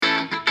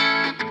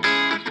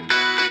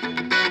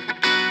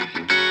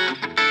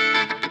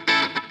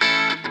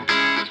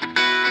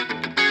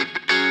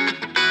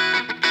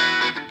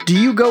Do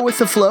you go with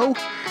the flow?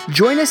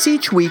 Join us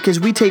each week as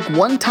we take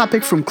one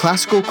topic from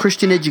classical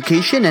Christian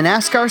education and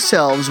ask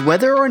ourselves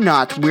whether or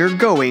not we're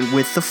going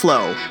with the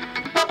flow.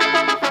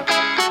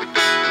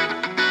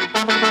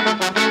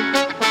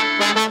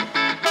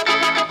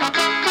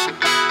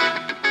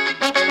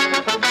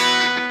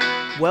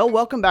 Well,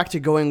 welcome back to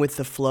Going with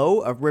the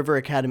Flow, a River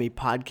Academy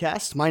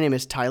podcast. My name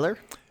is Tyler.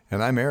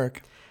 And I'm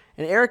Eric.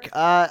 And Eric,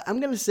 I'm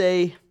going to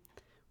say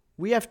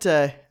I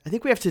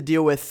think we have to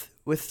deal with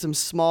some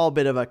small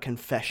bit of a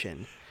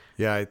confession.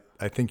 Yeah,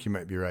 I think you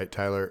might be right,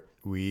 Tyler.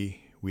 We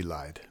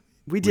lied.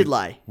 We did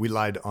lie. We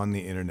lied on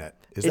the internet.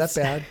 Is that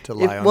bad to lie on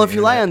the internet? Well, if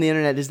you lie on the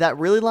internet, is that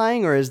really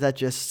lying or is that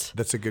just...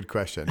 That's a good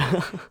question.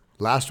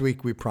 Last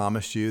week, we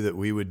promised you that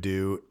we would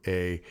do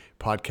a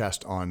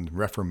podcast on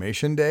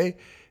Reformation Day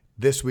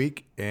this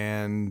week,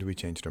 and we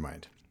changed our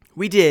mind.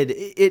 We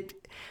did.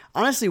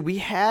 Honestly, we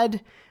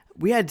had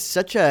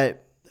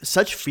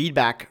such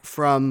feedback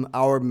from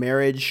our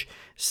marriage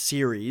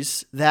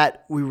series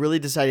that we really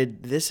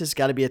decided this has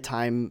got to be a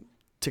time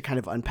to kind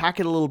of unpack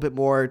it a little bit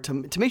more,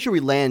 to make sure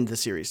we land the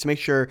series, to make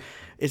sure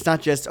it's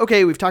not just,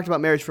 okay, we've talked about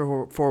marriage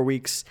for 4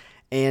 weeks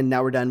and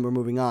now we're done, we're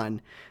moving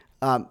on.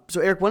 So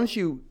Eric, why don't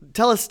you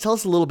tell us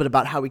a little bit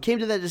about how we came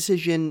to that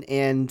decision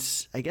and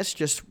I guess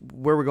just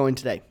where we're going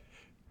today.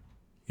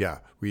 Yeah,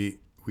 we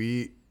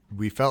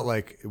felt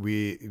like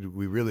we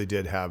really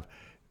did have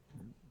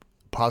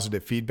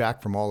positive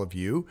feedback from all of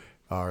you,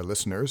 our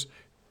listeners,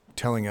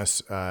 telling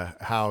us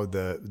how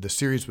the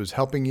series was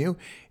helping you.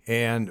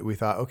 And we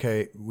thought,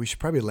 okay, we should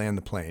probably land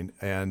the plane.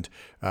 And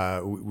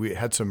we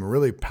had some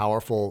really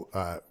powerful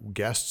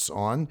guests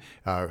on,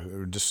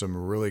 just some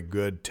really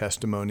good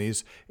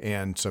testimonies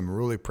and some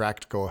really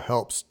practical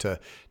helps to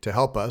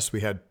help us.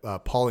 We had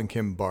Paul and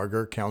Kim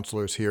Barger,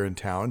 counselors here in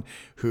town,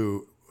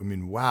 who, I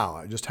mean,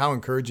 wow, just how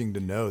encouraging to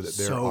know that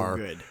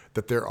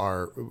there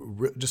are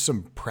just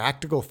some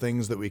practical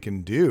things that we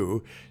can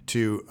do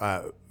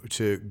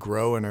to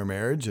grow in our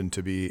marriage and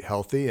to be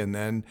healthy. And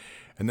then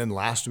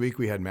last week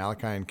we had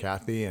Malachi and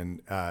Kathy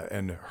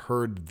and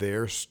heard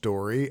their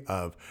story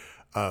of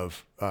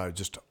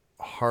just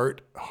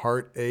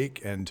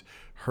heartache and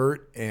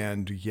hurt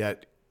and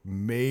yet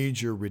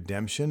major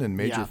redemption and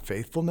major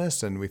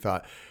faithfulness. And we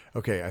thought,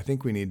 okay, I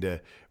think we need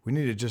to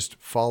just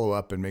follow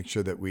up and make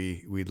sure that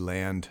we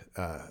land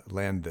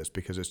this,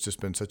 because it's just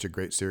been such a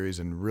great series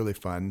and really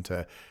fun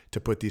to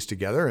put these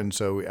together. And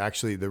so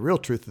actually the real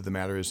truth of the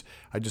matter is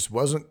I just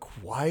wasn't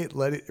quite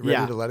ready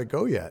to let it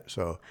go yet.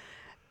 So.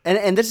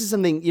 And this is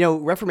something,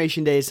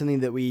 Reformation Day is something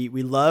that we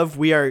love.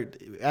 We are,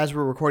 as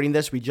we're recording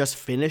this, we just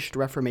finished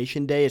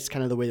Reformation Day. It's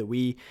kind of the way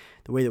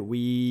that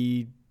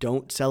we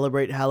don't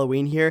celebrate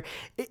Halloween here.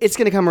 It's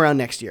going to come around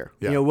next year.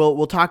 Yeah.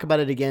 We'll talk about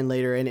it again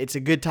later, and it's a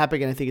good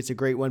topic, and I think it's a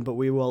great one. But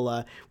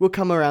we'll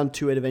come around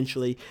to it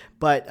eventually.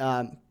 But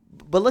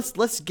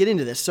let's get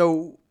into this.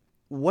 So,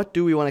 what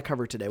do we want to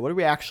cover today? What do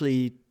we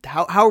actually?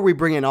 How are we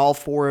bringing all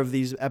 4 of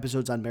these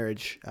episodes on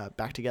marriage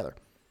back together?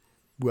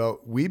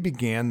 Well, we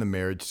began the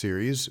marriage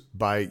series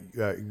by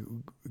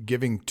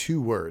giving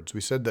 2 words. We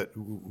said that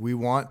we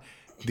want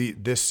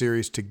this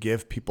series to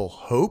give people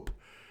hope,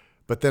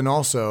 but then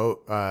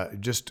also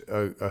just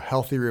a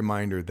healthy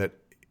reminder that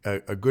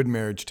a good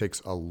marriage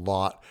takes a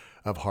lot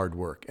of hard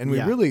work. And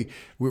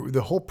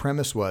the whole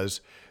premise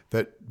was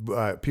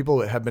that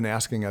people have been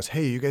asking us,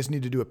 hey, you guys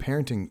need to do a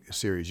parenting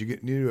series. You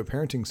need to do a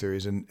parenting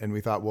series. And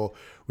we thought, well,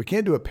 we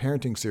can't do a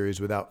parenting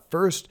series without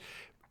first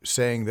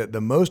saying that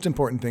the most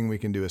important thing we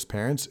can do as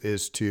parents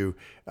is to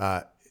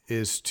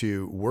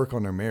work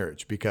on our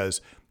marriage,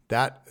 because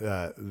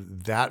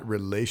that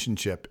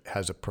relationship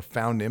has a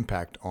profound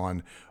impact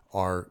on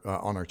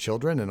our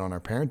children and on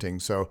our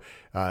parenting. So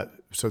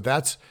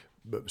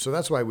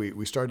that's why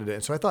we started it.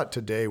 And so I thought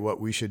today what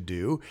we should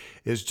do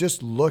is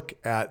just look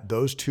at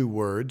those 2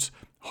 words,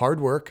 hard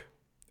work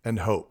and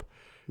hope.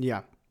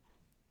 Yeah.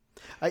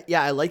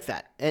 I like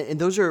that. And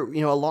those are,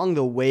 along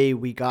the way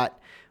we got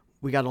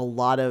a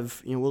lot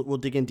of, we'll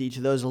dig into each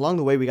of those. Along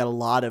the way, we got a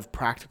lot of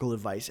practical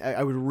advice.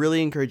 I would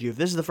really encourage you, if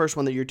this is the first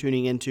one that you're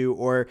tuning into,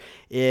 or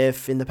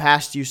if in the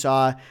past you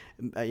saw,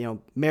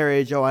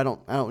 marriage, I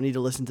don't need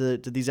to listen to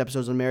these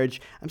episodes on marriage.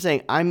 I'm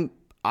saying I'm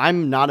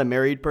not a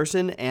married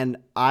person, and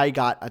I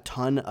got a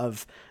ton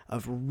of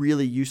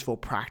really useful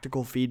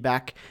practical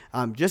feedback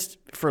just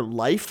for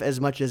life as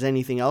much as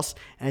anything else.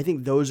 And I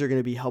think those are going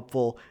to be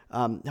helpful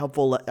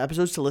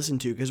episodes to listen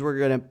to, because we're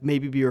going to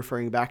maybe be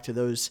referring back to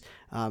those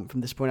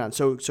from this point on.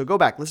 So go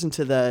back, listen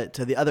to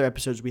the other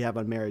episodes we have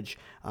on marriage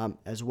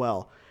as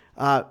well.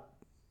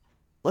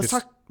 Let's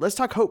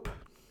talk hope.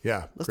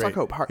 Yeah. Let's talk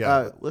hope.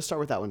 Let's start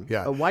with that one.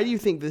 Yeah. Why do you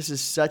think this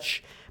is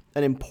such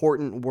an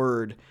important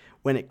word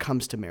when it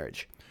comes to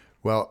marriage?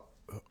 Well,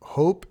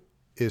 hope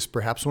is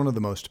perhaps one of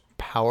the most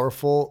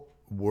powerful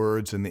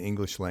words in the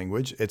English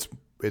language.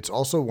 It's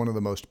also one of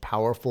the most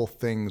powerful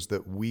things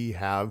that we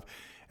have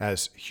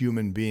as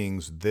human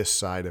beings this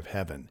side of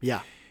heaven. Yeah.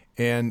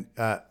 And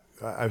I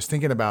was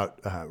thinking about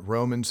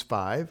Romans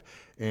 5,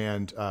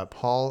 and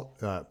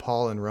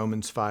Paul in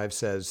Romans 5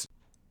 says,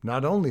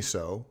 "Not only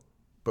so,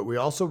 but we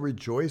also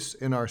rejoice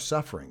in our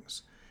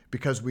sufferings,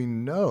 because we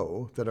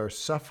know that our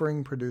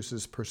suffering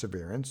produces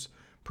perseverance,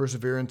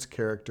 perseverance,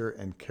 character,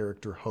 and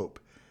character, hope.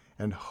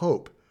 And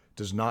hope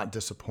does not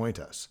disappoint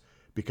us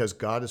because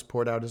God has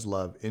poured out his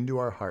love into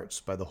our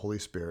hearts by the Holy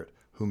Spirit,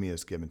 whom he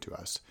has given to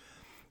us.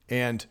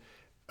 And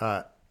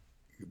it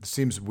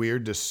seems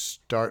weird to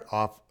start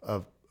off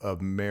a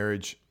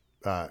marriage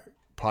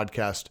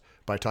podcast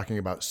by talking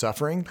about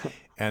suffering.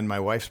 And my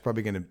wife's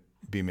probably going to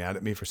be mad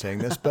at me for saying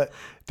this, but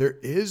there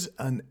is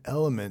an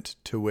element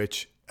to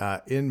which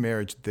in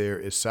marriage there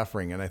is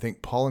suffering. And I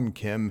think Paul and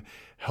Kim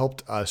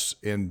helped us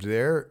in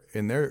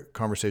their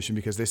conversation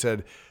because they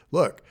said,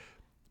 look,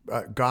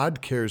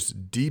 God cares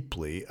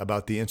deeply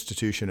about the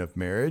institution of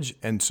marriage.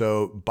 And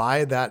so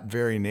by that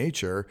very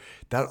nature,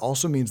 that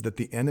also means that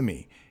the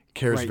enemy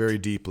cares very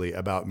deeply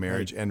about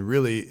marriage and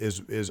really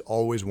is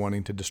always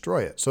wanting to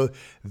destroy it. So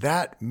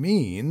that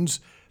means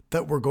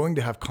that we're going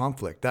to have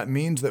conflict. That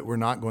means that we're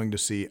not going to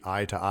see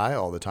eye to eye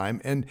all the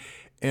time. And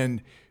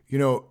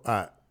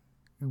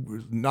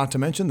not to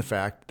mention the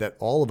fact that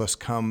all of us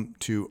come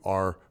to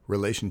our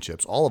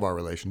relationships, all of our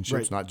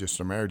relationships, not just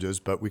our marriages,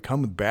 but we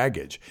come with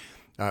baggage.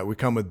 We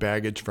come with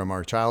baggage from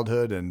our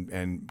childhood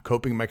and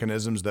coping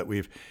mechanisms that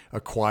we've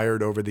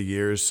acquired over the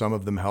years, some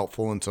of them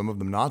helpful and some of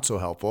them not so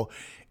helpful.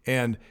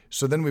 And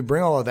so then we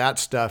bring all of that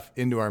stuff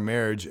into our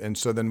marriage. And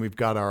so then we've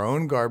got our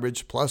own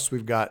garbage, plus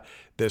we've got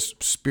this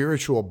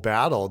spiritual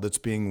battle that's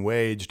being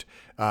waged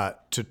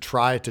to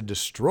try to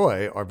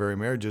destroy our very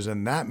marriages.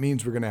 And that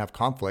means we're going to have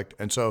conflict.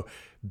 And so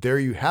there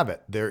you have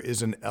it. There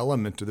is an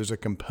element, there's a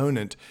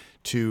component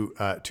to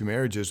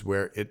marriages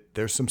where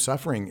there's some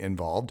suffering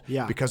involved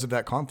because of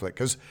that conflict.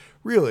 Because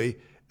really,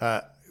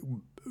 I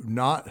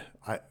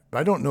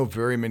don't know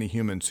very many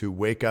humans who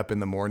wake up in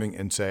the morning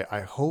and say,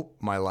 I hope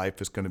my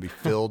life is going to be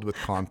filled with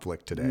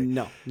conflict today.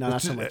 No,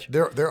 not so much.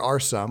 There are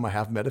some, I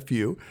have met a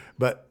few,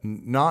 but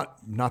not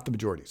the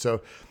majority.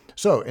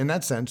 So in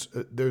that sense,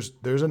 there's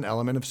an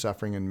element of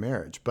suffering in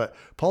marriage. But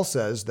Paul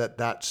says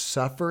that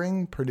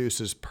suffering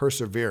produces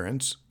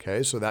perseverance.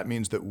 Okay, so that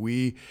means that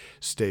we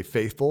stay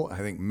faithful. I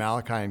think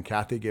Malachi and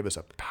Kathy gave us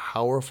a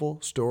powerful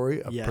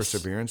story of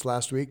perseverance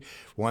last week,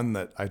 one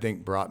that I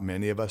think brought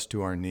many of us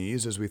to our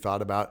knees as we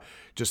thought about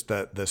just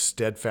the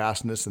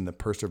steadfastness and the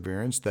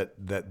perseverance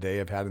that they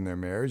have had in their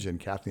marriage, and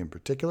Kathy in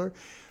particular.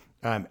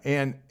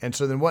 And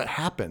so then what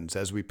happens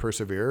as we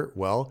persevere?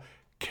 Well,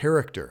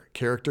 character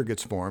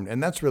gets formed.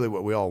 And that's really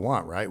what we all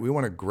want, right? We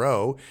want to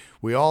grow.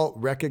 We all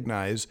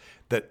recognize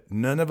that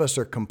none of us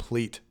are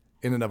complete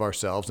in and of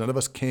ourselves. None of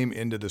us came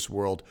into this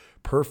world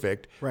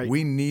perfect. Right.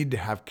 We need to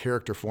have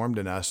character formed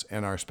in us,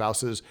 and our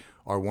spouses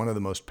are one of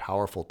the most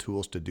powerful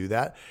tools to do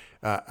that.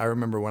 I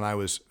remember when I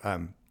was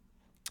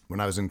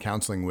in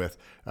counseling with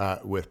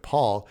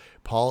Paul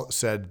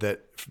said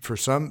that for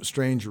some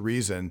strange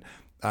reason,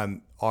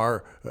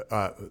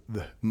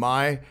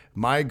 my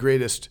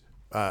greatest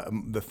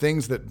the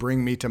things that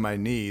bring me to my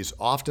knees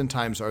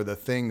oftentimes are the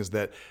things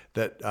that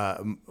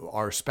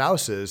our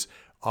spouses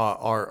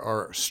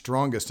are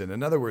strongest in.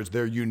 In other words,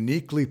 they're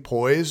uniquely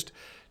poised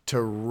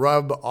to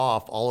rub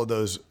off all of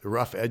those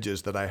rough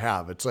edges that I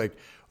have. It's like,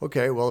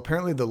 okay, well,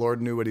 apparently the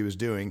Lord knew what he was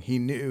doing. He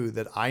knew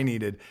that I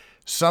needed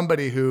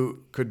somebody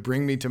who could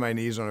bring me to my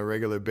knees on a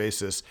regular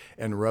basis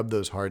and rub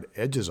those hard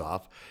edges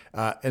off.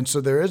 And so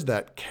there is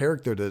that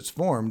character that's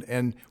formed.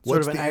 And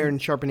what's sort of an iron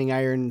sharpening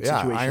iron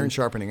situation. Yeah, iron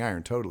sharpening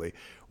iron, totally.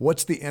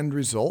 What's the end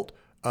result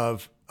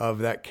of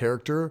that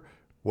character?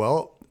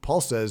 Well, Paul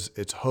says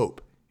it's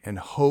hope, and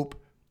hope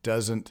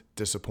doesn't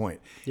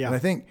disappoint. Yeah. And I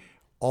think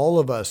all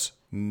of us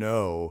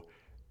know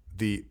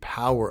the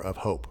power of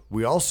hope.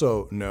 We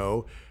also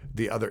know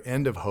the other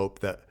end of hope,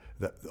 that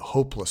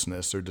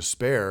hopelessness or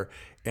despair.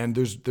 And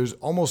there's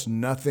almost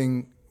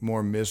nothing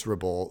more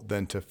miserable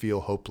than to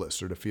feel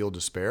hopeless or to feel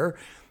despair.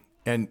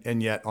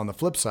 And yet on the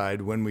flip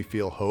side, when we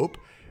feel hope,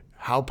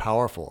 how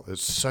powerful.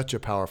 It's such a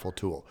powerful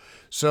tool.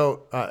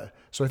 So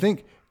I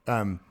think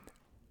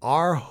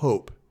our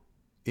hope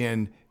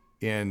in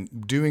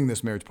doing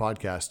this marriage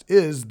podcast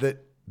is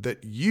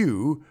that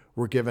you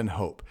were given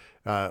hope.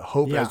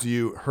 As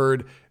you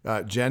heard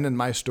Jen and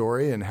my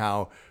story and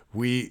how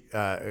we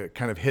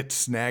kind of hit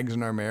snags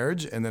in our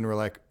marriage, and then we're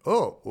like,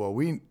 oh, well,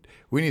 we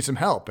need some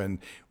help. And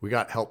we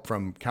got help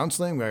from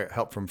counseling, we got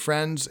help from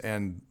friends,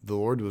 and the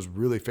Lord was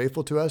really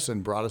faithful to us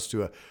and brought us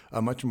to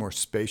a much more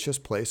spacious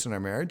place in our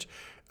marriage.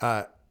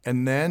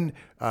 And then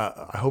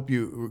I hope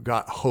you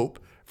got hope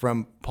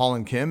from Paul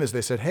and Kim as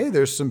they said, hey,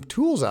 there's some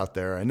tools out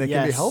there and they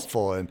can be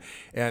helpful. And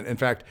in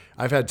fact,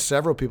 I've had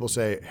several people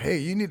say, hey,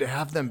 you need to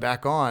have them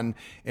back on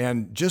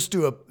and just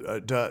do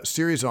a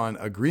series on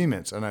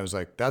agreements. And I was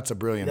like, that's a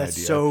brilliant idea.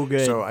 That's so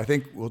good. So I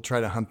think we'll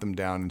try to hunt them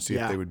down and see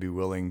if they would be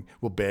willing.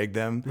 We'll beg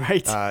them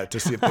to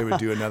see if they would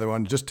do another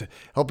one, just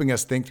helping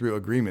us think through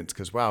agreements,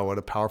 because wow, what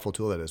a powerful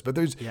tool that is. But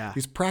there's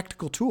these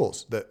practical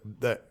tools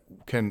that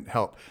can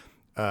help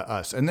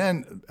us. And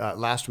then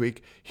last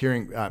week,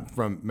 hearing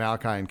from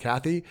Malachi and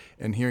Kathy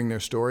and hearing their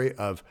story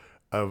of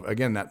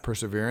again, that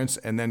perseverance,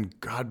 and then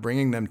God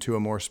bringing them to a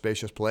more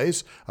spacious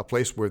place, a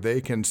place where they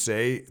can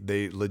say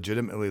they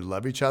legitimately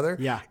love each other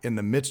in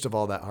the midst of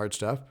all that hard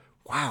stuff.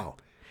 Wow.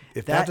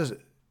 If That that does,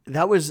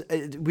 that was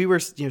we were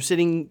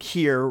sitting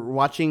here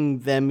watching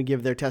them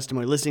give their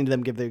testimony, listening to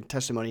them give their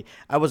testimony.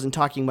 I wasn't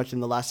talking much in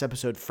the last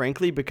episode,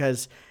 frankly,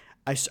 because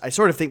I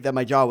sort of think that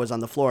my jaw was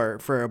on the floor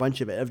for a bunch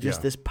of it, of just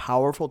Yeah. this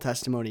powerful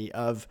testimony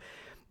of,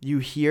 you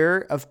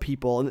hear of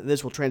people, and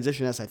this will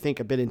transition us, I think,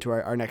 a bit into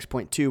our next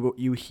point too, but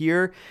you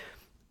hear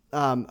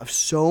of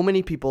so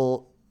many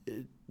people,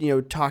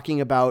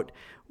 talking about,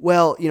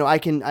 well, I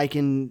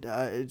can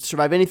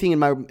survive anything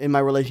in my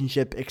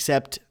relationship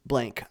except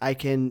blank. I've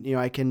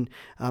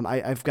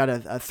got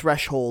a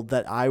threshold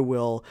that I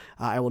will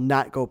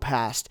not go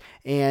past.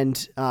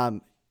 And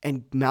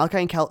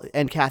Malachi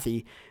and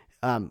Kathy,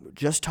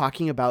 just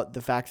talking about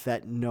the fact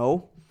that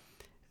no,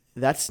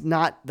 that's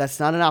not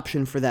an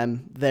option for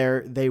them.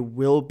 They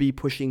will be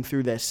pushing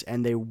through this,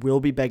 and they will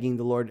be begging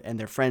the Lord and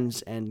their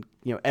friends and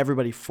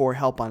everybody for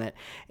help on it.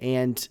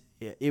 And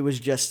it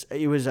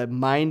was a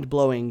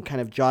mind-blowing, kind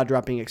of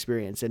jaw-dropping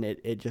experience, and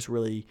it just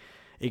really,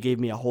 it gave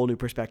me a whole new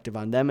perspective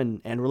on them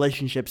and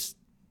relationships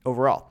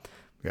overall.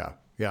 Yeah.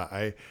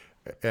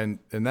 And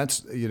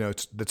that's,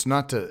 that's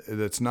not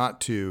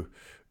to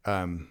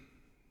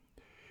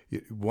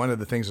one of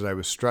the things that I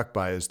was struck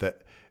by is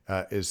that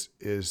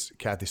is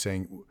Kathy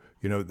saying,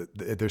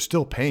 that there's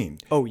still pain.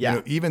 Oh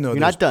yeah. Even though You're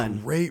there's not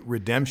done. great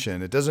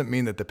redemption, it doesn't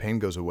mean that the pain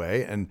goes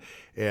away.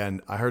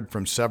 And I heard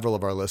from several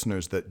of our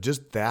listeners that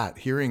just that,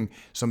 hearing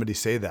somebody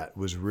say that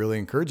was really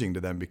encouraging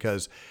to them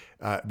because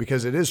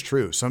it is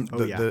true.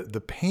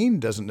 The pain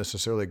doesn't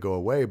necessarily go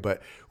away,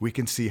 but we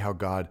can see how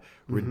God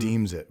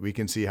redeems it. We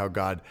can see how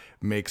God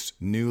makes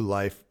new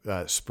life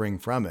spring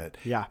from it.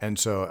 Yeah. And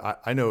so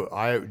I know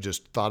I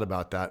just thought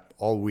about that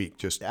all week,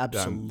 just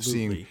Absolutely.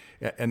 seeing,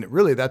 and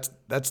really that's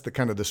the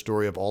kind of the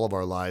story of all of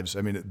our lives.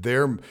 I mean,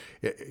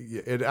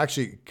 it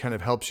actually kind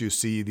of helps you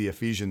see the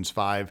Ephesians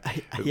 5,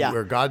 Yeah.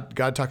 where God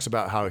talks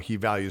about how he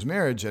values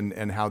marriage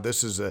and how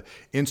this is a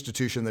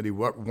institution that he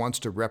wants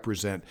to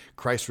represent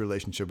Christ's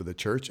relationship with the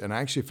church. And I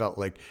actually felt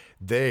like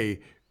they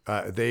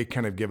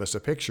kind of give us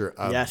a picture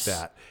of Yes.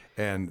 that,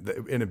 and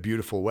in a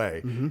beautiful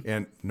way.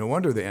 And no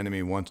wonder the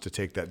enemy wants to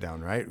take that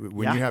down, right?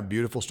 When Yeah. you have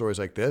beautiful stories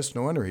like this,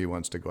 no wonder he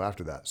wants to go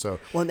after that. So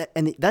Well,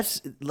 and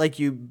that's like,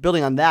 you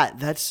building on that.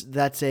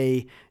 That's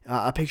a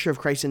picture of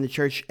Christ in the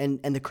church and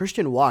the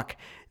Christian walk.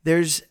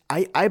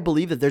 I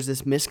believe that there's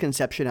this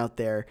misconception out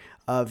there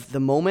of the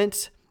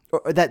moment,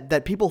 or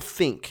that people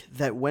think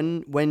that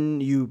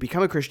when you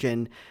become a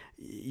Christian,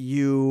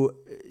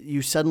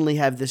 you suddenly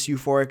have this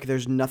euphoric,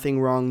 there's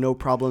nothing wrong, no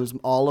problems,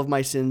 all of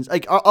my sins,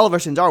 like all of our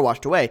sins are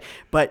washed away.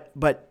 But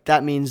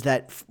that means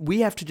that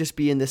we have to just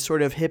be in this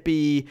sort of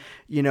hippie,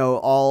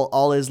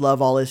 all is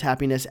love, all is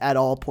happiness at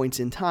all points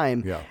in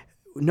time. Yeah.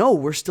 No,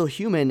 we're still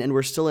human, and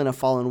we're still in a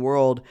fallen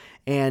world,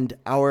 and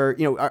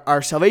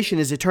our salvation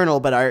is eternal,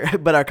 but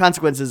our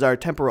consequences are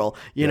temporal,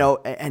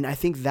 and I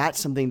think that's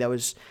something that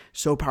was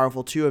so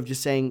powerful too, of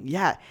just saying,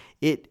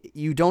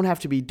 you don't have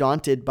to be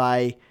daunted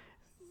by,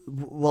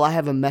 well, I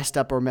have a messed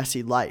up or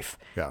messy life.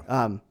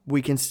 Yeah.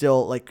 We can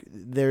still,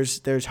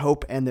 there's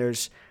hope, and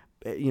there's,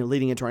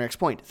 leading into our next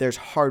point, there's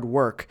hard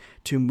work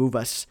to move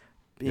us,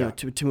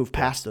 to move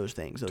past those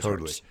things, those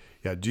Totally. hurts.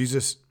 Yeah.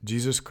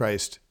 Jesus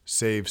Christ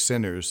saves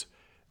sinners,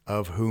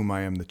 of whom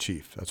I am the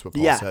chief. That's what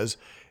Paul Yeah. says.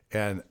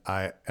 And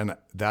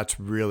that's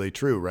really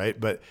true, right?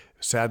 But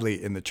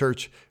sadly in the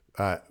church,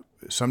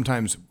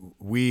 sometimes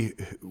we,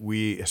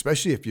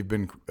 especially if you've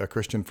been a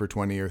Christian for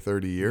 20 or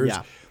 30 years,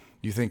 Yeah.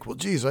 you think, well,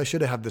 geez, I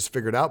should have this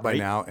figured out by Right.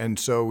 now. And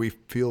so we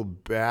feel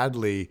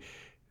badly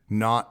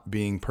not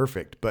being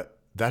perfect, but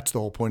that's the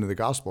whole point of the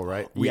gospel,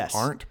 right? We Yes.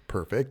 aren't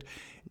perfect,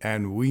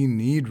 and we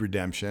need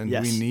redemption.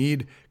 Yes. We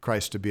need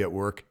Christ to be at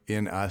work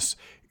in us,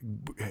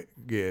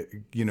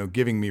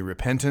 giving me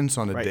repentance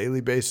on a Right.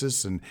 daily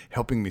basis and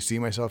helping me see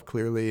myself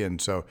clearly. And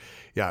so,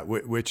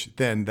 which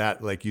then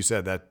that, like you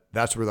said,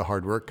 that's where the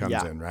hard work comes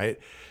Yeah. in, right?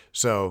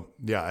 So,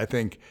 I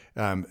think,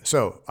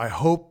 so I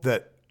hope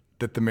that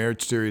the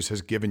marriage series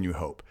has given you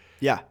hope.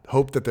 Yeah.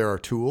 Hope that there are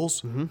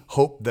tools,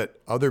 hope that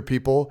other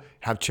people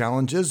have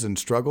challenges and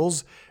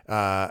struggles,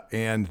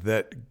 and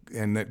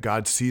that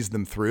God sees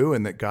them through,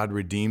 and that God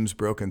redeems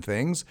broken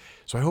things.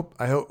 So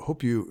I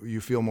hope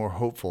you feel more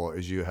hopeful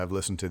as you have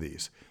listened to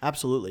these.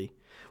 Absolutely.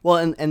 Well,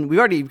 and we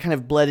already kind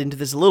of bled into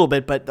this a little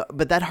bit, but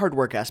that hard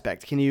work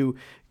aspect, can you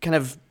kind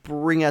of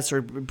bring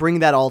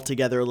that all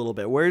together a little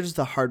bit? Where's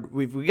the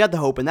we got the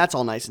hope, and that's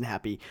all nice and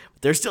happy.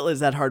 But there still is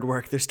that hard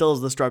work. There still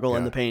is the struggle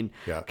and the pain.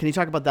 Yeah. Can you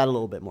talk about that a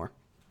little bit more?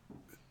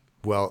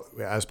 Well,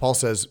 as Paul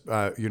says,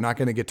 you're not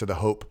going to get to the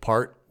hope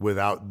part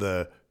without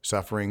the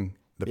suffering,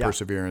 the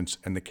perseverance,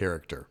 and the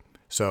character.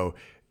 So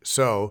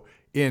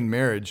in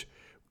marriage,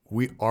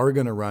 we are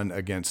going to run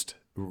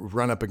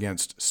up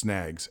against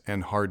snags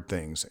and hard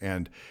things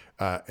and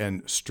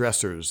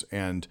stressors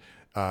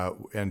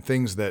and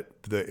things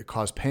that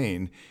cause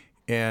pain,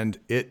 and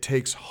it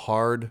takes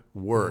hard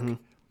work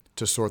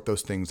to sort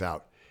those things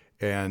out.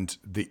 And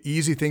the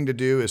easy thing to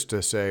do is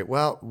to say,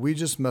 well, we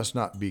just must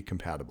not be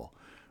compatible.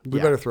 We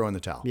better throw in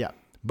the towel. Yeah.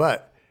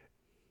 But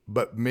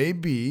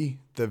maybe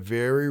the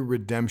very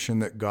redemption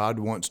that God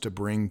wants to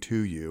bring to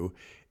you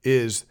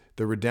is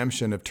the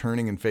redemption of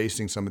turning and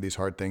facing some of these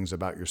hard things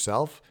about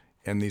yourself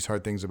and these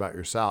hard things about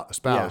your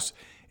spouse,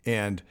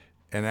 and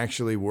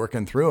actually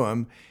working through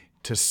them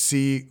to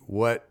see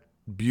what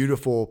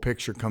beautiful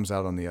picture comes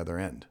out on the other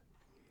end.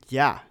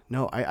 Yeah,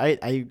 no,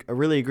 I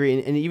really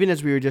agree. And even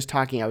as we were just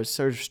talking, I was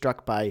sort of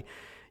struck by,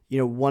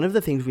 one of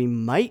the things we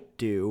might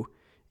do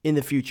in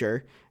the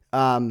future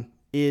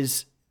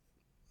is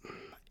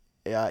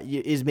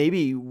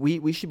maybe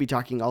we should be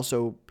talking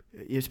also,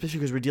 especially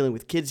because we're dealing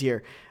with kids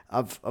here,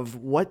 of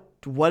what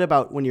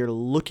about when you're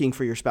looking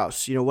for your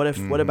spouse?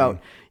 What about,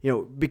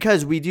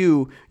 because we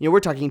do, we're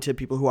talking to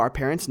people who are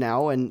parents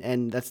now,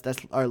 and that's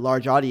our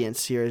large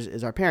audience here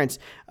is our parents.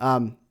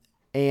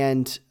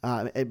 And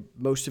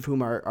most of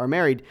whom are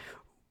married.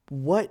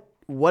 What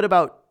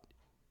about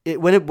it?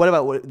 What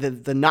about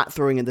the not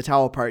throwing in the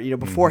towel part?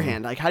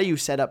 Beforehand, like how do you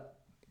set up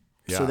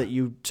so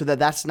that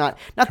that's not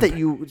that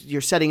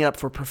you're setting it up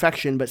for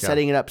perfection, but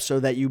setting it up so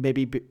that you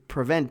maybe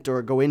prevent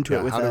or go into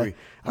it with how a do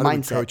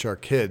mindset. We coach our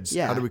kids?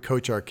 Yeah. How do we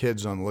coach our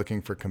kids on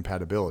looking for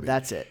compatibility?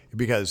 That's it.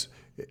 Because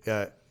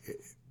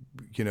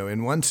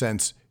in one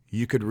sense,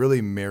 you could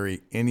really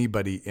marry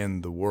anybody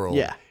in the world.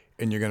 Yeah.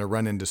 And you're going to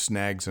run into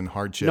snags and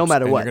hardships. No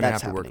matter what, you're going to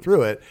have to work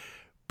through it.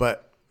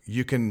 But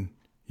you can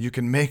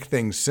make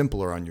things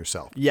simpler on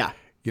yourself. Yeah.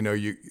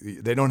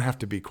 They don't have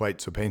to be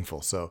quite so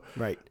painful. So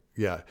right.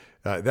 Yeah,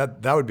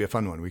 that would be a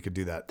fun one. We could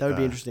do that. That would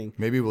be interesting.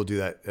 Maybe we'll do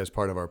that as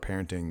part of our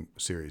parenting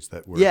series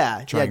that we're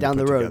trying down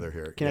to put the road together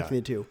here. Connecting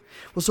the two.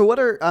 Well, so what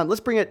are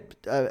let's bring it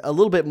a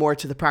little bit more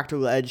to the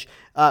practical edge.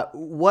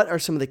 What are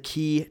some of the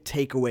key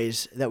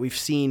takeaways that we've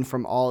seen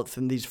from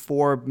these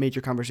 4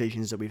 major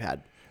conversations that we've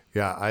had?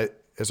 Yeah,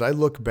 as I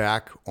look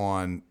back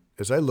on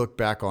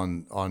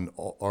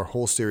our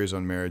whole series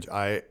on marriage,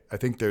 I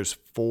think there's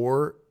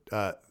 4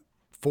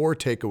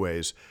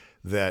 takeaways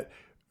that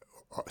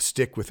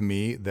stick with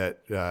me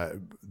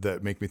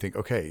that make me think,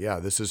 okay, yeah,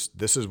 this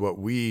is what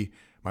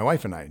my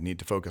wife and I need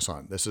to focus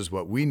on. This is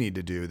what we need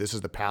to do. This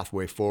is the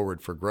pathway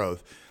forward for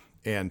growth.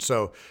 And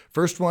so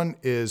first one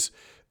is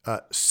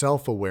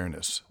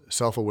self-awareness.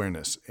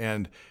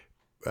 And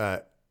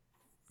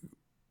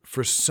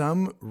for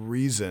some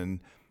reason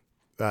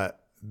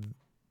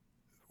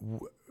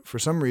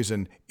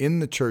in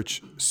the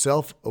church,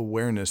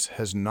 self-awareness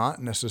has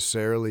not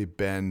necessarily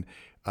been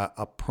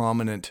a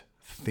prominent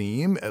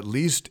theme, at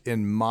least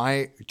in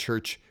my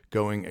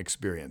church-going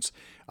experience.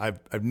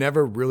 I've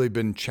never really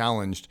been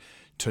challenged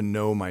to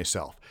know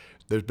myself.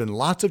 There's been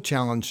lots of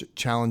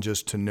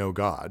challenges to know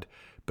God,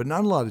 but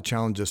not a lot of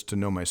challenges to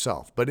know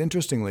myself. But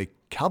interestingly,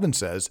 Calvin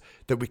says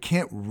that we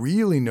can't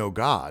really know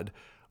God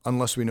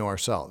unless we know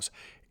ourselves.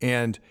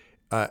 And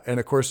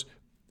of course,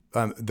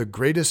 the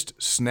greatest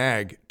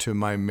snag to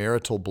my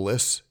marital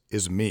bliss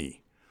is me.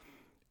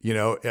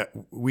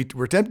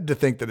 We're tempted to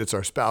think that it's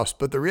our spouse,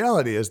 but the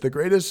reality is the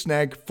greatest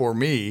snag for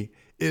me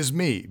is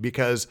me,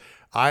 because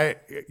I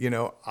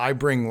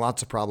bring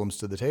lots of problems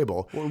to the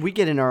table. Well, we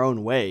get in our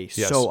own way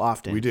so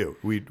often. We do.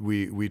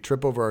 We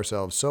trip over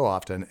ourselves so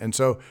often. And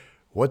so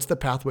what's the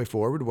pathway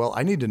forward? Well,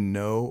 I need to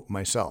know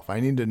myself. I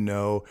need to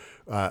know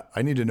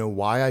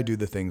why I do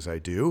the things I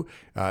do.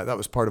 That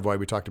was part of why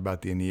we talked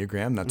about the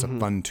Enneagram. That's a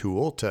fun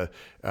tool to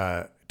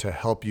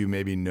help you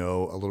maybe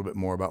know a little bit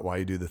more about why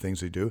you do the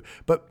things you do.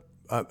 But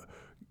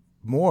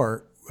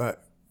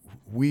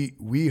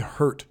we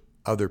hurt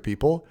other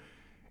people,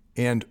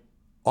 and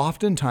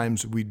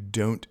oftentimes we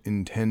don't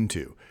intend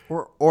to,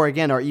 or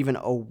again, are even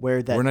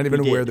aware that we're not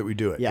even aware that we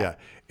do it. Yeah.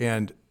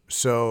 And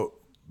so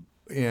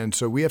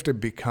we have to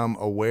become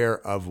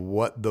aware of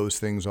what those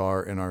things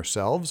are in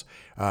ourselves.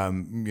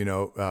 Paul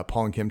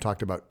and Kim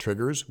talked about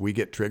triggers. We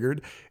get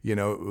triggered.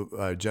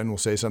 Jen will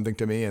say something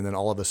to me, and then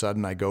all of a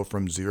sudden I go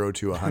from 0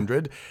 to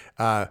 100.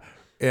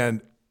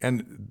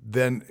 And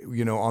then,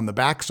 on the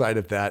backside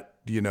of that,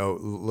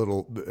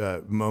 little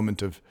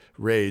moment of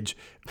rage,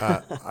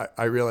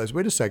 I realized,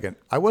 wait a second,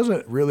 I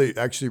wasn't really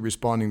actually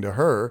responding to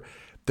her.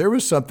 There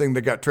was something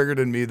that got triggered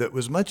in me that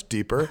was much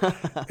deeper.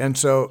 And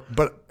so,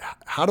 but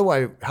how do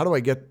I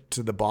get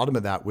to the bottom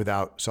of that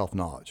without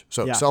self-knowledge?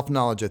 So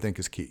self-knowledge, I think,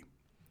 is key.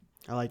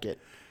 I like it.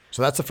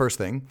 So that's the first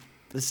thing.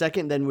 The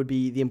second then would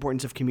be the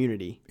importance of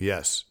community.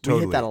 Yes,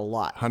 totally. We hit that a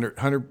lot.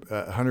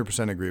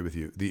 100% agree with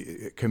you.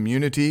 The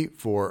community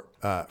for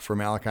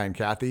Malachi and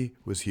Kathy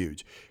was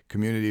huge.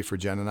 Community for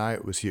Jen and I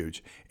was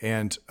huge.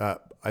 And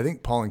I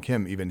think Paul and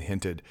Kim even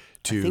hinted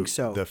to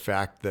the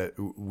fact that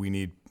we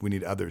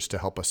need others to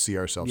help us see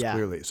ourselves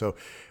clearly. So,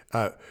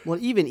 well,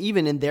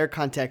 even in their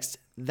context,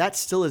 that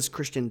still is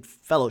Christian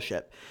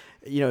fellowship.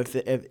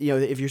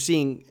 If you're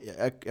seeing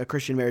a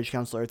Christian marriage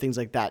counselor or things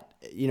like that,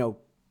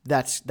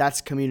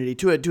 that's community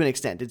to an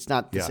extent. It's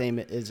not the same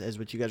as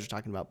what you guys are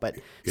talking about, but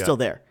still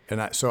there.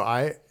 And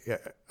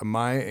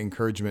my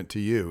encouragement to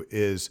you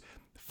is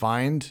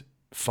find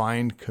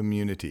find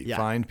community, Yeah.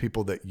 find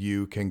people that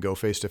you can go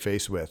face to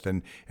face with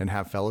and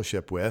have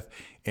fellowship with.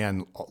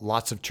 And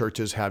lots of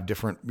churches have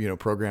different,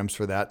 programs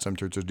for that. Some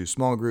churches do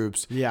small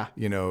groups, Yeah.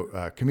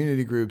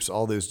 community groups,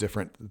 all those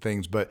different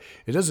things, but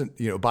it doesn't,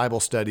 Bible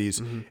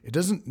studies, it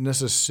doesn't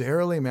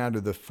necessarily matter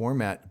the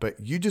format, but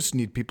you just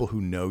need people who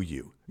know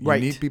you. You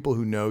Right. need people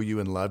who know you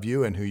and love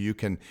you and who you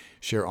can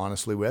share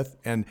honestly with.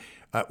 And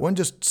one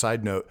just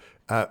side note,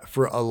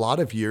 for a lot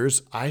of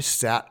years, I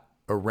sat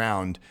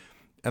around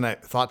and I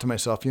thought to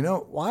myself,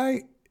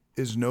 why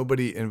is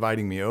nobody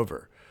inviting me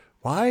over?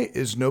 Why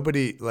is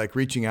nobody like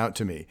reaching out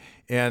to me?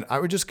 And I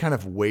was just kind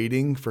of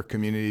waiting for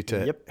community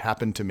to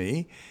happen to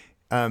me.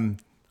 And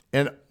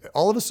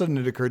all of a sudden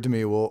it occurred to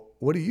me, well,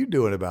 what are you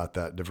doing about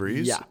that,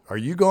 DeVries? Yeah. Are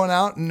you going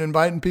out and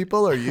inviting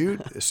people? Are you?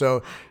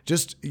 So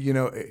just,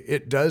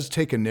 it does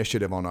take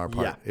initiative on our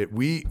part. Yeah.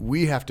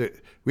 We have to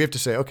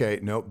say, okay,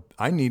 no,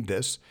 I need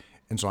this.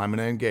 And so I'm going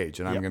to engage,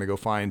 and I'm going to go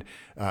find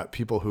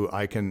people who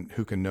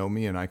can know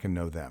me, and I can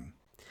know them.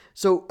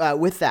 So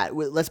with that,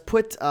 let's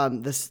put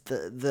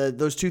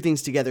those two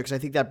things together, because I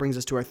think that brings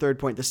us to our third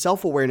point: the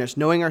self-awareness,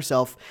 knowing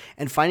ourselves,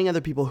 and finding other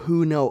people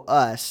who know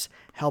us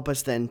help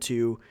us then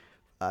to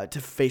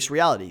face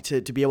reality,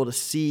 to be able to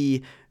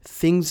see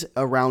things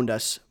around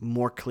us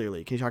more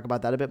clearly. Can you talk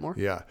about that a bit more?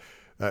 Yeah,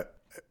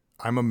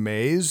 I'm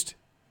amazed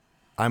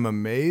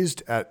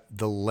at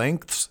the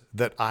lengths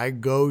that I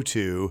go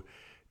to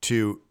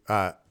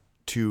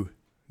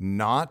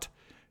not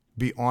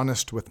be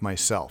honest with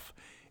myself.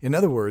 In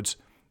other words,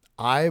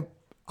 I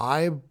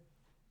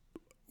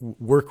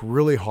work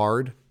really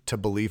hard to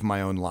believe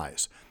my own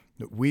lies.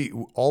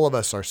 All of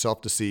us are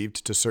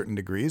self-deceived to certain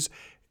degrees,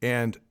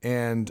 and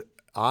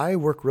I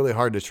work really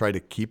hard to try to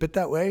keep it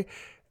that way.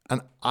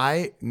 And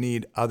I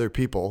need other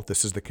people,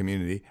 this is the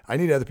community, I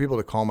need other people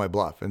to call my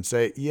bluff and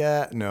say,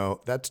 yeah,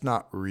 no, that's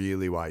not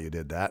really why you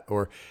did that.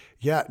 Or,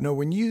 yeah, no,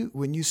 when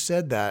you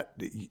said that,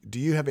 do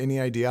you have any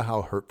idea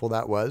how hurtful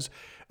that was?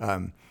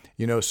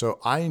 So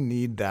I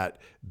need that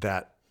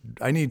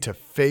I need to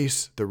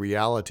face the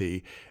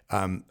reality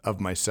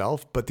of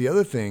myself. But the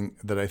other thing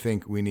that I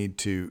think we need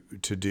to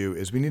do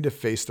is we need to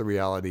face the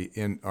reality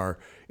in our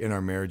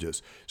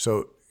marriages.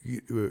 So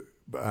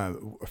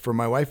for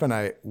my wife and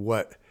I,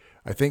 what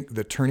I think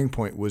the turning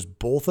point was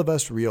both of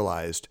us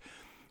realized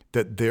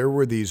that there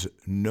were these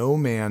no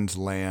man's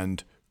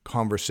land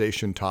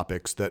conversation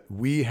topics that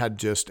we had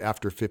just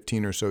after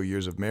 15 or so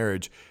years of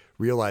marriage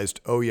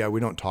realized, oh yeah, we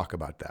don't talk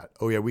about that.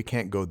 Oh yeah, we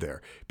can't go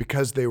there,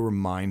 because they were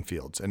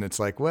minefields. And it's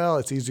like, well,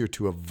 it's easier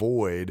to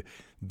avoid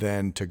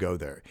than to go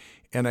there.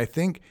 And I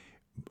think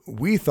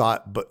we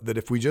thought that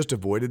if we just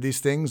avoided these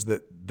things,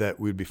 that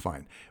we'd be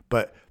fine.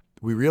 But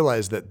we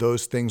realized that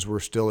those things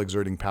were still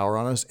exerting power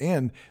on us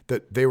and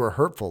that they were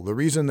hurtful. The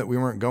reason that we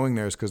weren't going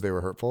there is because they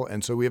were hurtful.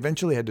 And so we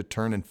eventually had to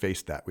turn and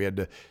face that. We had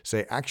to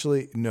say,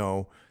 actually,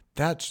 no,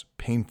 that's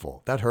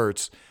painful. That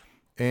hurts.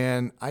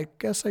 And I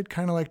guess I'd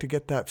kind of like to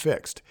get that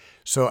fixed.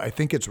 So I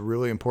think it's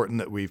really important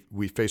that we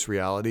face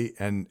reality.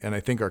 And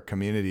I think our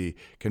community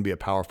can be a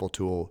powerful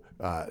tool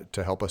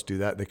to help us do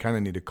that. They kind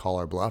of need to call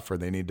our bluff, or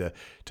they need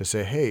to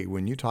say, hey,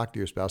 when you talk to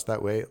your spouse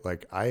that way,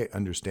 like, I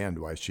understand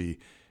why she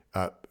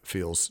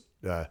feels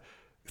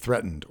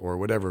threatened or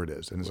whatever it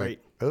is. And it's Right.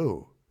 like,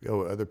 oh,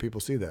 other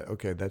people see that.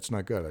 Okay, that's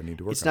not good. I need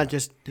to work on It's not that.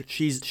 just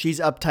she's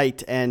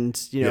uptight and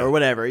Yeah. or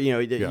whatever. Yeah.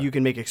 You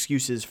can make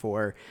excuses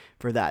for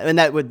that, and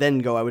that would then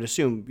go, I would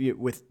assume,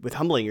 with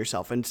humbling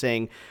yourself and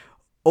saying,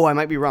 "Oh, I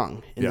might be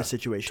wrong in this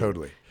situation."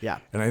 Totally. Yeah.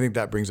 And I think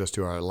that brings us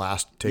to our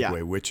last takeaway,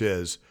 Yeah. which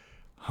is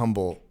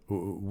humble.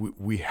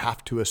 We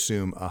have to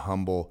assume a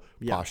humble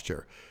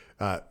posture.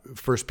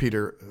 1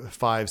 Peter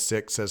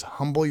 5:6 says,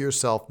 "Humble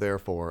yourself,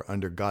 therefore,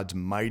 under God's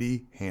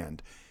mighty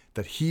hand,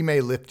 that he may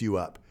lift you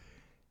up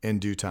in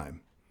due time."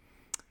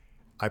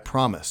 I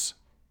promise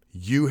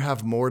you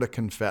have more to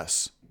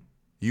confess.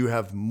 You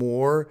have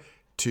more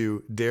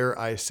to, dare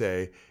I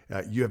say,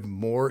 you have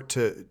more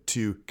to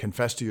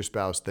confess to your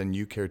spouse than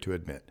you care to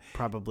admit.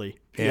 Probably.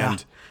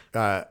 And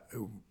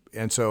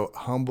so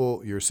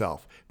humble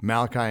yourself.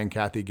 Malachi and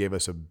Kathy gave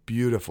us a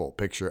beautiful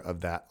picture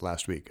of that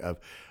last week,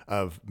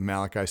 of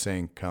Malachi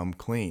saying, come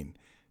clean,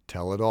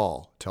 tell it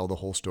all, tell the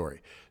whole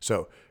story.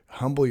 So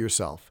humble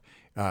yourself,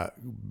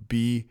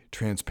 be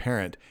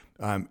transparent.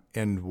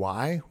 And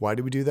why? Why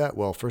do we do that?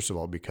 Well, first of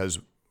all, because,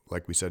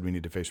 like we said, we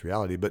need to face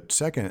reality. But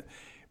second,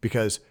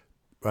 because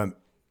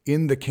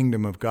in the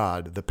kingdom of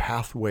God, the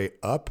pathway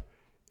up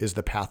is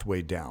the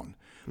pathway down.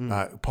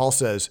 Paul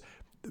says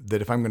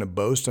that if I'm going to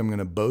boast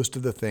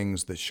of the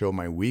things that show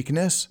my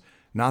weakness,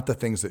 not the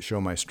things that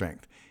show my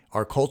strength.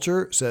 Our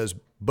culture says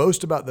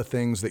boast about the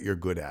things that you're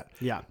good at.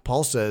 Yeah.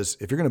 Paul says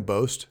if you're going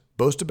to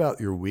boast about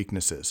your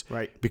weaknesses.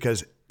 Right.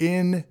 Because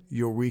in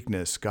your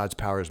weakness, God's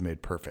power is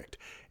made perfect.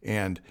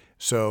 And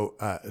so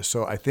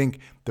I think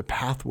the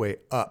pathway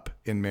up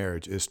in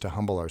marriage is to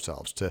humble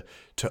ourselves, to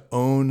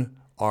own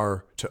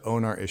our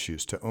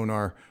issues, to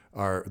own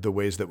the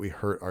ways that we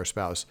hurt our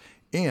spouse.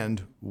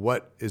 And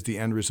what is the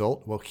end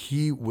result? Well,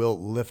 he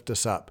will lift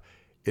us up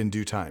in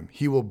due time.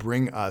 He will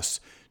bring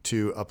us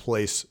to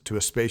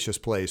a spacious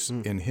place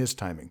in his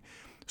timing.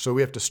 So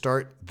we have to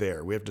start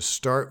there. We have to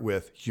start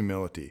with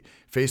humility,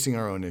 facing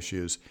our own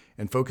issues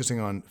and focusing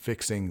on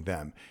fixing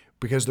them.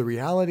 Because the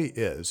reality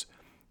is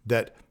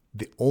that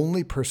the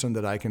only person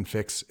that I can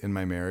fix in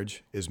my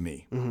marriage is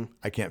me.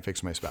 I can't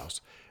fix my spouse.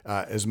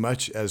 As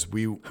much as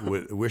we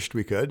wished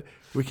we could,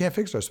 we can't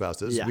fix our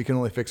spouses. Yeah. We can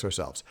only fix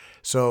ourselves.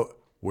 So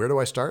where do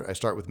I start? I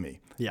start with me.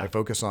 Yeah. I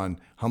focus on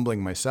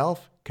humbling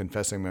myself,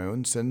 confessing my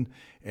own sin,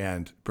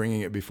 and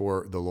bringing it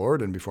before the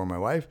Lord and before my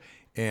wife,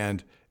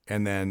 and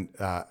then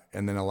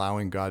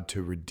allowing God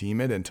to redeem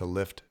it and to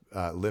lift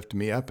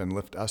me up and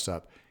lift us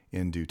up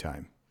in due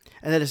time.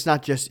 And that it's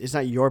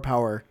not your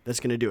power that's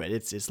going to do it.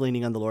 It's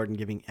leaning on the Lord and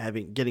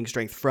getting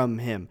strength from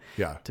Him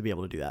to be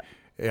able to do that.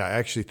 Yeah, I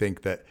actually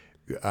think that,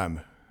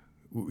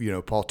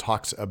 Paul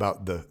talks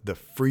about the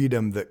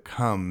freedom that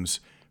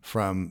comes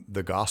from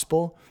the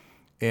gospel.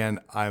 And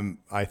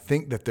I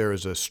think that there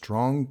is a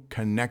strong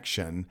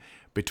connection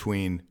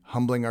between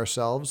humbling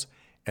ourselves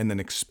and then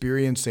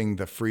experiencing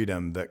the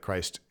freedom that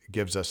Christ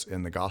gives us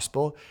in the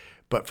gospel.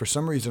 But for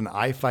some reason,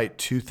 I fight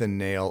tooth and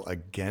nail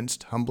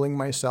against humbling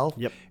myself.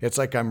 Yep. It's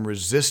like I'm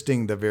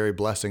resisting the very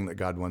blessing that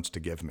God wants to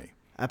give me.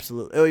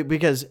 Absolutely,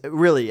 because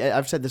really,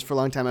 I've said this for a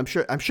long time. I'm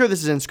sure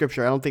this is in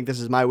Scripture. I don't think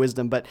this is my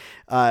wisdom, but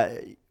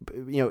I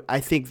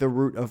think the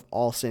root of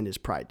all sin is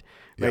pride.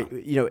 Right?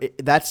 Yeah.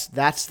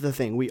 That's the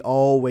thing. We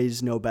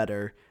always know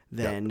better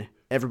than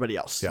everybody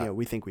else. Yeah.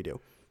 We think we do.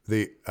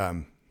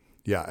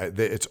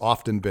 It's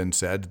often been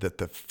said that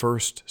the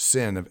first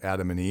sin of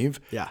Adam and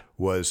Eve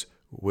was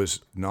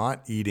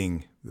not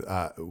eating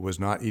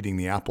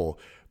the apple,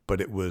 but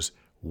it was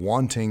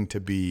wanting to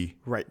be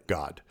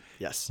God.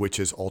 Yes. Which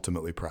is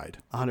ultimately pride.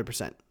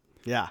 100%.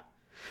 Yeah.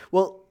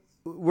 Well,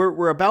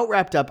 we're about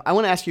wrapped up. I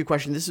want to ask you a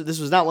question. This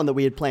was not one that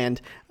we had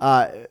planned,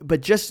 but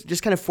just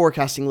kind of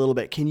forecasting a little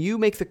bit. Can you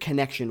make the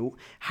connection?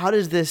 How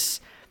does this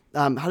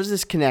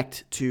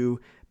connect to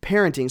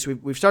parenting? So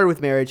we've started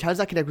with marriage. How does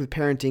that connect with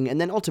parenting?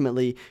 And then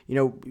ultimately,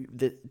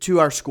 to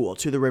our school,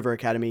 to the River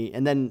Academy.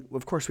 And then,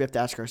 of course, we have to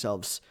ask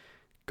ourselves,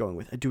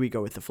 do we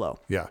go with the flow?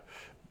 Yeah.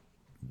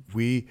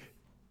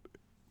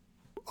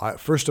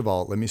 First of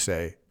all, let me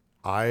say,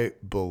 I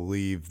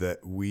believe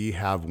that we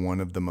have one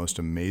of the most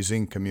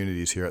amazing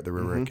communities here at the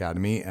River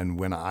Academy. And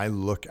when I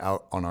look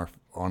out on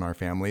our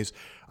families,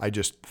 I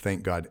just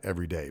thank God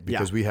every day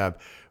because we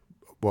have,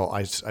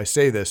 I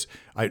say this,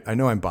 I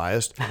know I'm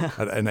biased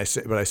and I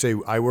say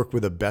I work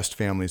with the best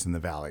families in the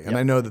Valley. And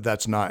I know that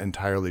that's not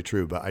entirely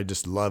true, but I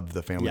just love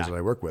the families that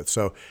I work with.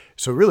 So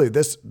really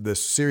this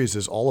series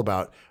is all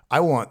about,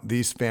 I want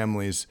these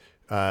families,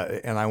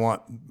 and I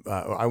want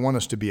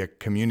us to be a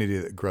community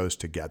that grows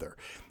together.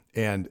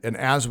 And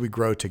as we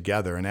grow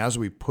together and as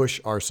we push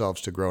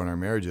ourselves to grow in our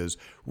marriages,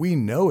 we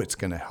know it's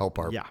going to help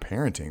our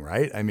parenting,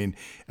 right? I mean,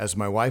 as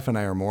my wife and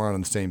I are more on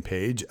the same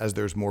page, as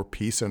there's more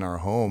peace in our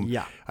home,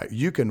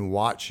 you can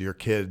watch your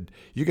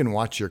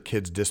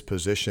kid's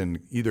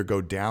disposition either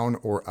go down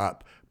or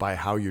up by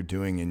how you're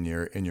doing in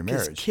your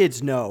marriage.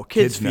 Kids know.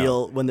 Kids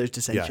feel when there's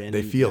dissension. Yeah,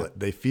 they feel it.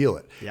 They feel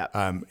it.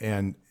 Yeah.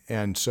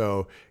 And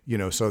so,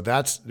 so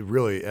that's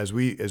really, as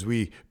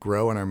we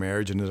grow in our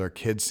marriage and as our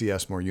kids see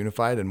us more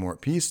unified and more at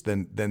peace,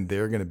 then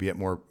they're going to be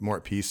more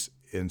at peace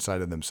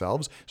inside of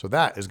themselves. So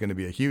that is going to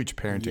be a huge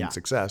parenting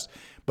success.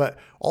 But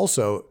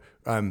also,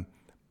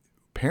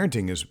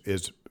 parenting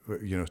is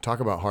talk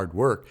about hard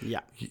work. Yeah.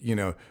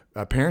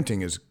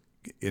 Parenting is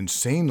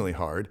insanely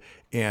hard.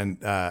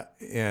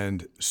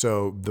 And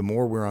so the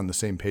more we're on the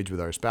same page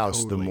with our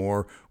spouse, the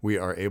more we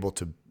are able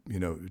to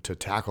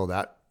tackle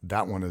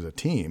that one as a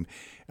team.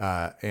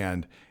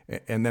 And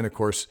then of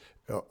course,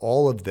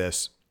 all of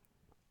this,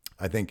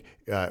 I think,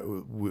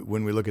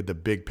 when we look at the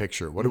big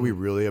picture, what are we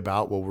really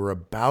about? Well,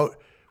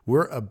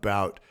 we're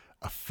about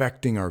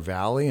affecting our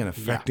valley and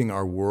affecting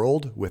our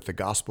world with the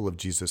gospel of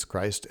Jesus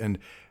Christ. And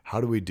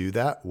how do we do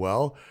that?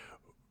 Well,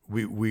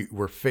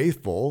 we're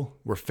faithful.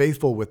 We're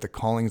faithful with the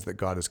callings that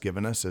God has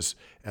given us as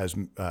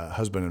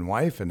husband and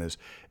wife and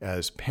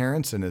as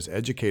parents and as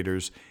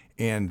educators.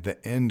 And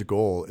the end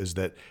goal is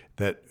that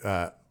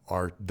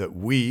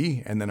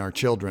we and then our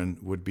children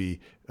would be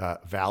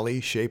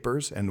valley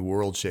shapers and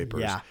world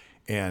shapers. Yeah.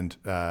 And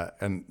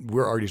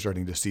we're already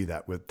starting to see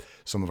that with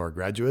some of our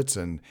graduates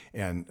and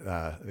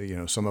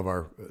some of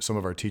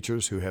our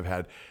teachers who have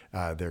had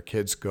their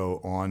kids go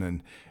on,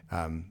 and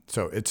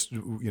so it's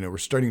we're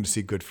starting to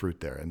see good fruit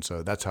there, and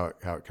so that's how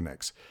it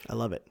connects. I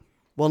love it.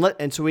 Well,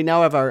 and so we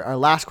now have our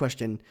last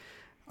question.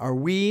 Are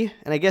we?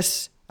 And I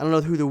guess I don't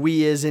know who the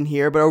we is in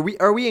here, but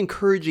are we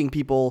encouraging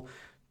people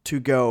to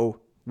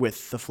go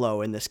with the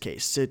flow in this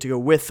case, to go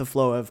with the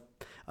flow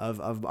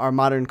of our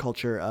modern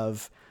culture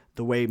of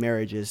the way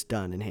marriage is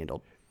done and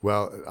handled?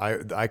 Well,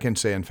 I can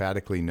say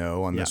emphatically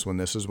no on this one.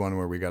 This is one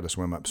where we got to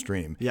swim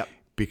upstream. Yep.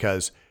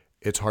 Because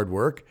it's hard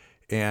work,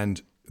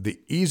 and the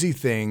easy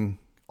thing,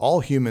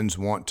 all humans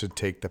want to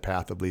take the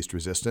path of least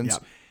resistance.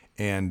 Yep.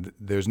 And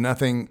there's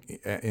nothing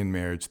in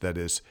marriage that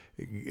is,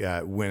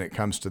 when it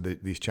comes to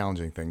these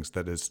challenging things,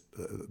 that is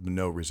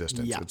no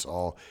resistance. Yeah. It's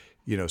all,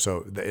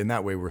 so in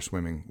that way we're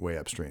swimming way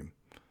upstream.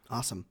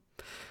 Awesome.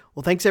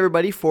 Well, thanks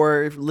everybody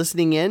for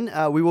listening in.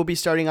 We will be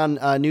starting on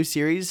a new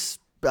series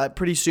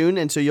pretty soon,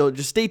 and so you'll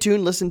just stay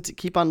tuned,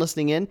 keep on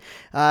listening in.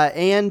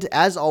 And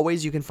as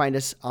always, you can find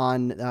us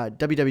on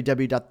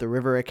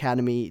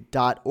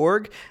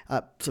www.theriveracademy.org.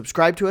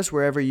 Subscribe to us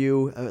wherever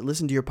you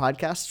listen to your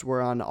podcasts.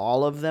 We're on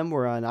all of them.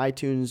 We're on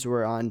iTunes.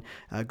 We're on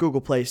Google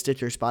Play,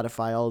 Stitcher,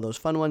 Spotify, all of those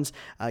fun ones.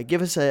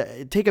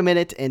 Take a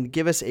minute and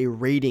give us a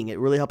rating. It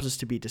really helps us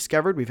to be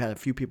discovered. We've had a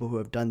few people who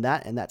have done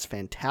that, and that's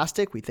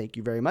fantastic. We thank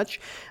you very much.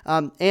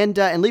 And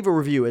leave a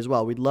review as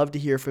well. We'd love to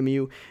hear from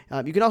you.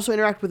 You can also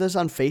interact with us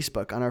on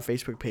Facebook, on our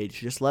Facebook page.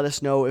 Just let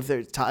us know if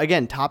there's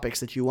topics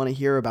that you want to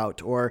hear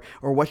about, or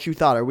what you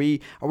thought. Are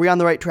we on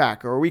the right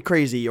track, or are we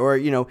crazy? Or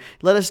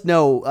let us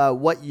know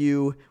what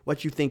you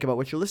think about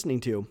what you're listening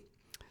to.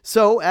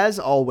 So as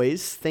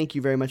always, thank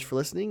you very much for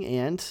listening,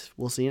 and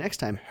we'll see you next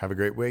time. Have a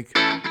great week.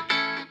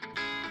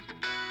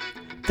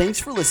 Thanks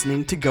for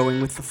listening to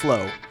Going with the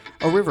Flow,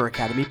 a River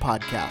Academy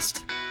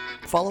podcast.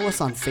 Follow us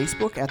on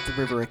Facebook at The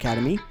River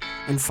Academy,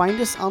 and find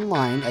us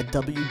online at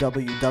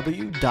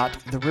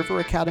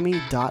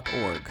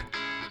www.theriveracademy.org.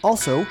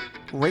 Also,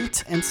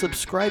 rate and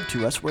subscribe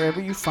to us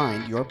wherever you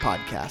find your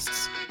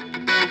podcasts.